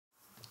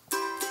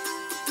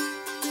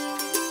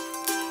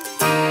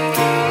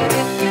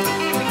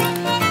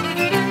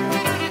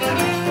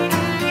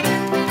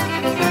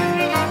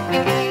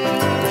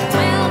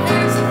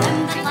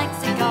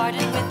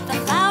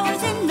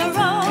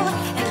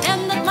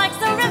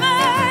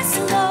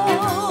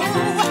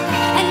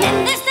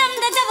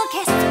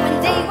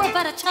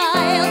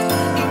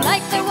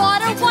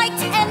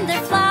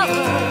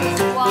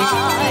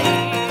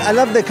I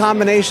love the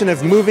combination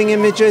of moving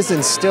images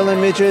and still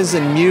images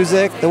and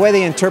music. The way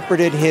they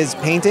interpreted his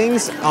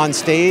paintings on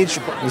stage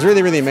was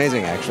really, really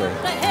amazing, actually.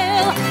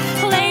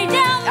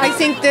 I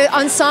think the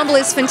ensemble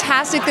is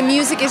fantastic. The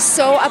music is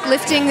so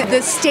uplifting.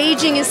 The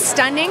staging is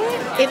stunning.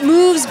 It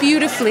moves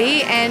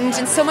beautifully, and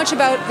so much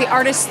about the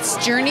artist's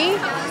journey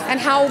and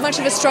how much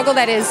of a struggle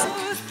that is.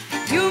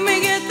 You may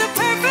get the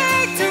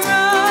perfect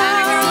run.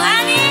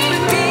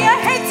 With me,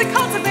 I hate to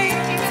cultivate.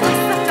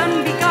 First I've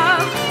done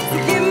begun. So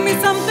give me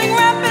something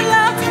rapid,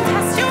 loud,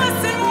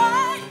 tempestuous and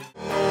wide.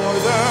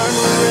 Northern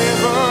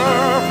river,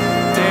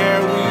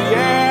 dare we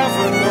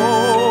ever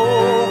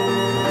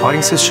know.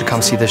 Audiences should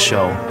come see this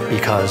show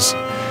because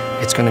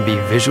it's going to be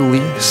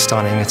visually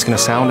stunning. It's going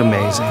to sound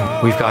amazing.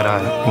 We've got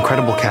an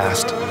incredible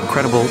cast,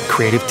 incredible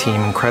creative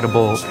team,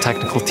 incredible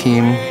technical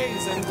team.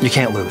 You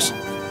can't lose.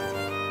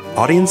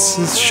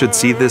 Audiences should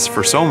see this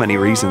for so many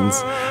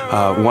reasons.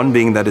 One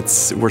being that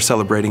we're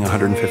celebrating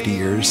 150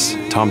 years.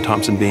 Tom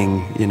Thomson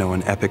being,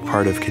 an epic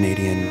part of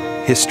Canadian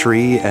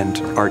history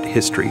and art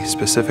history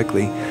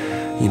specifically.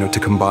 To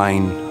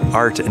combine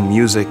art and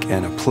music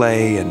and a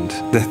play, and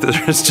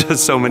there's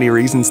just so many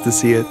reasons to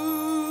see it.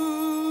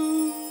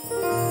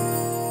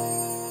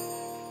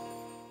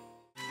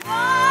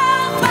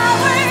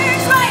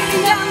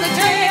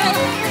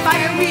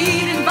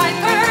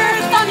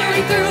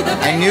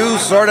 I knew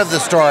sort of the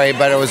story,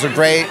 but it was a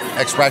great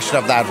expression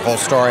of that whole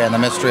story and the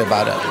mystery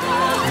about it.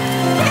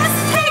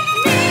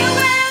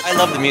 I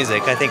love the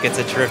music. I think it's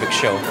a terrific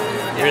show.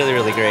 Really,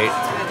 really great.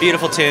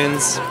 Beautiful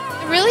tunes.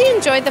 I really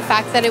enjoyed the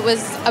fact that it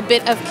was a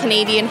bit of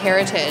Canadian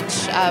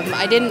heritage.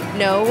 I didn't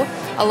know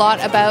a lot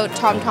about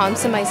Tom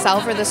Thomson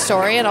myself or the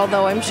story, and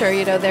although I'm sure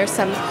there's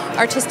some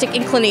artistic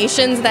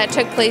inclinations that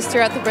took place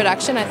throughout the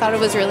production, I thought it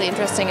was really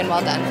interesting and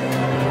well done.